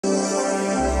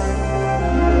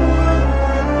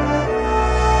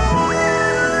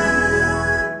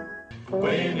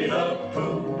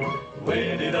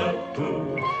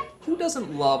Pooh. Who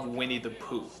doesn't love Winnie the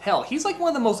Pooh? Hell, he's like one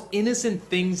of the most innocent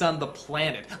things on the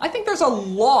planet. I think there's a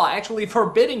law actually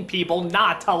forbidding people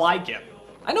not to like him.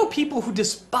 I know people who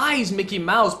despise Mickey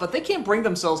Mouse, but they can't bring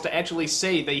themselves to actually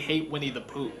say they hate Winnie the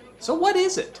Pooh. So what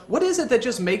is it? What is it that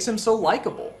just makes him so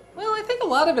likable? Well, I think a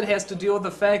lot of it has to deal with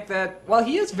the fact that, while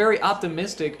he is very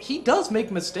optimistic, he does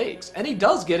make mistakes, and he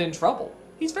does get in trouble.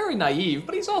 He's very naive,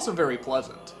 but he's also very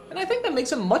pleasant. And I think that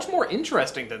makes him much more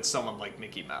interesting than someone like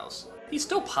Mickey Mouse. He's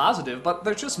still positive, but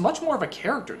there's just much more of a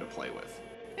character to play with.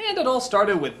 And it all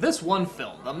started with this one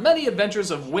film, The Many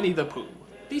Adventures of Winnie the Pooh.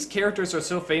 These characters are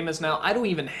so famous now, I don't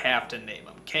even have to name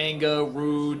them. Kanga,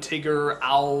 Roo, Tigger,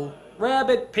 Owl,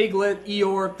 Rabbit, Piglet,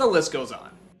 Eeyore, the list goes on.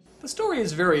 The story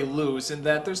is very loose in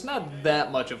that there's not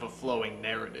that much of a flowing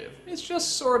narrative. It's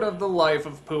just sort of the life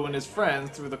of Pooh and his friends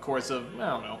through the course of, I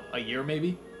don't know, a year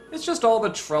maybe? It's just all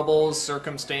the troubles,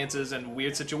 circumstances, and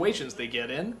weird situations they get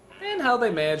in, and how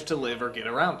they manage to live or get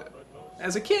around it.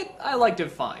 As a kid, I liked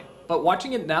it fine, but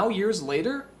watching it now years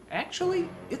later, actually,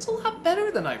 it's a lot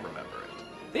better than I remember it.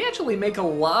 They actually make a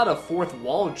lot of fourth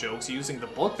wall jokes using the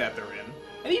book that they're in,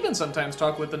 and even sometimes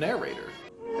talk with the narrator.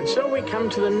 And so we come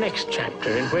to the next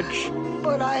chapter in which...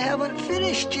 But I haven't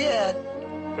finished yet.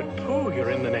 But Pooh,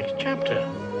 you're in the next chapter.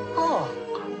 Oh,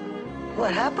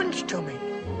 what happens to me?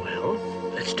 Well,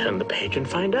 let's turn the page and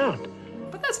find out.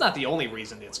 But that's not the only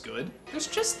reason it's good. There's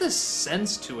just this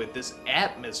sense to it, this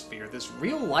atmosphere, this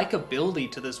real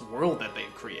likability to this world that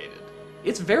they've created.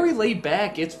 It's very laid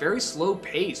back, it's very slow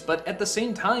paced, but at the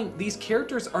same time, these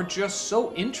characters are just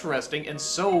so interesting and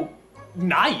so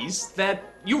nice that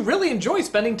you really enjoy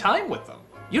spending time with them.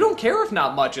 You don't care if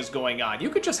not much is going on. You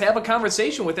could just have a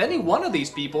conversation with any one of these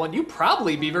people and you'd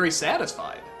probably be very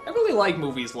satisfied. I really like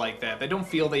movies like that. They don't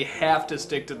feel they have to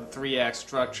stick to the 3-act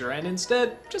structure and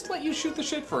instead just let you shoot the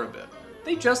shit for a bit.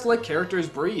 They just let characters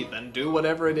breathe and do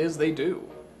whatever it is they do.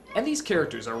 And these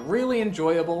characters are really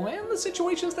enjoyable, and the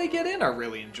situations they get in are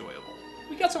really enjoyable.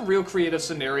 We got some real creative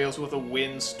scenarios with a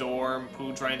windstorm,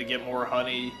 Pooh trying to get more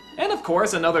honey, and of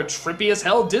course another trippy as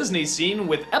hell Disney scene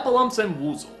with Epalumps and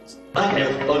Woozles. A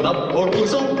heffalump or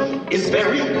woozle is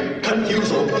very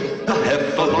confusal. A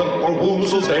heffalump or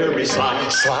woozle's very sly.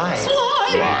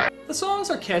 Sly. The songs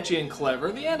are catchy and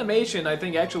clever. The animation, I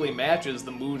think, actually matches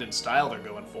the mood and style they're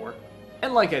going for.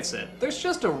 And like I said, there's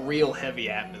just a real heavy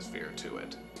atmosphere to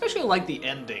it. Especially like the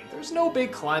ending. There's no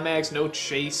big climax, no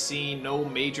chase scene, no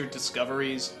major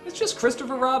discoveries. It's just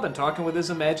Christopher Robin talking with his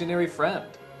imaginary friend.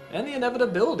 And the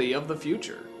inevitability of the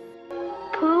future.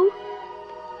 Pooh,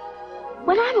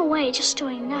 when I'm away just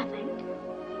doing nothing,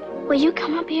 will you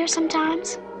come up here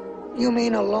sometimes? You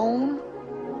mean alone?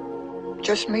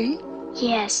 Just me?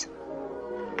 Yes.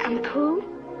 And Pooh,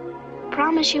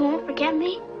 promise you won't forget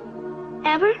me?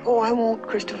 Ever? Oh, I won't,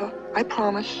 Christopher. I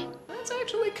promise. That's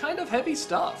actually kind of heavy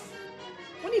stuff.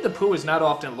 Winnie the Pooh is not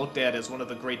often looked at as one of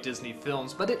the great Disney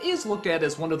films, but it is looked at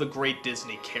as one of the great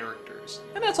Disney characters.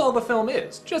 And that's all the film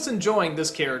is, just enjoying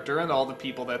this character and all the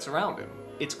people that surround him.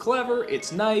 It's clever,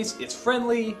 it's nice, it's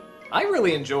friendly. I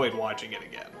really enjoyed watching it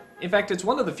again. In fact, it's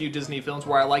one of the few Disney films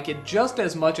where I like it just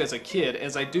as much as a kid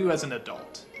as I do as an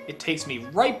adult. It takes me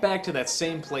right back to that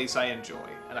same place I enjoy,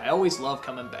 and I always love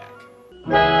coming back.